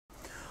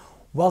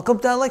Welcome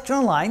to Lecture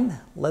Online.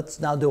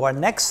 Let's now do our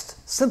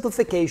next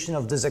simplification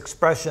of this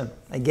expression.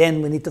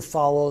 Again, we need to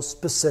follow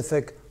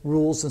specific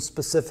rules and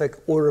specific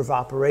order of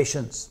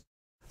operations.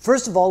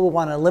 First of all, we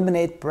want to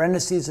eliminate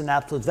parentheses and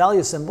absolute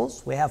value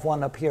symbols. We have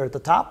one up here at the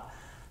top,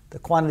 the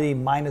quantity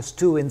minus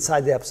 2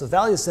 inside the absolute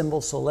value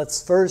symbol. So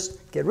let's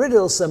first get rid of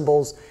those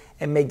symbols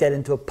and make that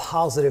into a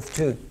positive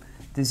 2.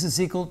 This is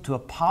equal to a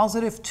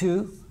positive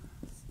 2.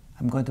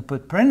 I'm going to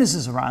put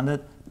parentheses around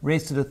it,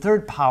 raised to the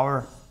third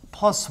power,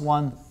 plus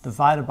 1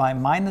 divided by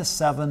minus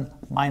 7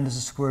 minus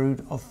the square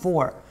root of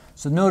 4.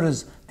 So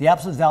notice the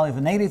absolute value of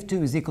a negative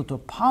 2 is equal to a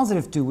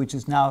positive 2, which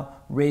is now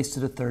raised to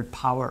the third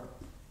power.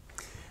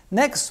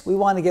 Next, we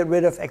want to get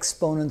rid of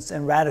exponents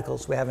and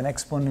radicals. We have an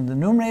exponent in the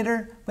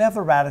numerator, we have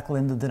a radical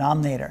in the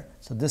denominator.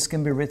 So this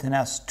can be written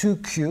as 2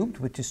 cubed,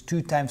 which is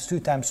 2 times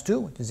 2 times 2,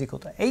 which is equal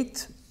to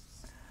 8,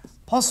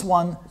 plus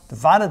 1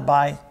 divided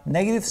by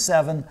negative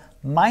 7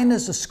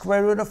 minus the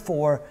square root of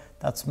 4,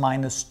 that's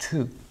minus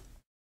 2.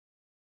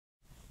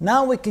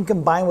 Now we can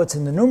combine what's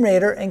in the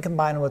numerator and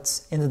combine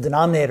what's in the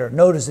denominator.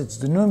 Notice it's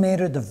the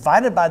numerator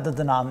divided by the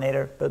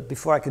denominator, but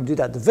before I can do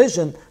that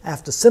division, I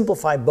have to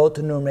simplify both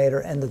the numerator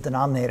and the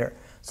denominator.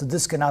 So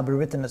this can now be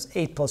written as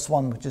 8 plus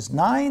 1, which is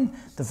 9,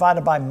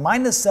 divided by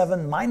minus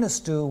 7 minus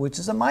 2, which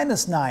is a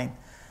minus 9.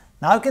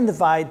 Now I can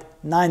divide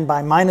 9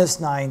 by minus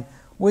 9,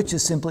 which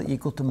is simply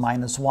equal to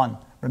minus 1.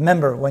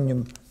 Remember, when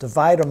you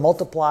divide or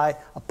multiply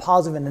a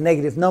positive and a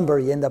negative number,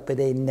 you end up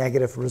with a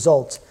negative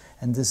result.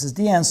 And this is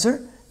the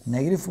answer.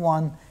 Negative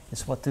 1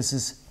 is what this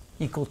is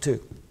equal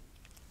to.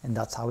 And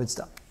that's how it's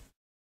done.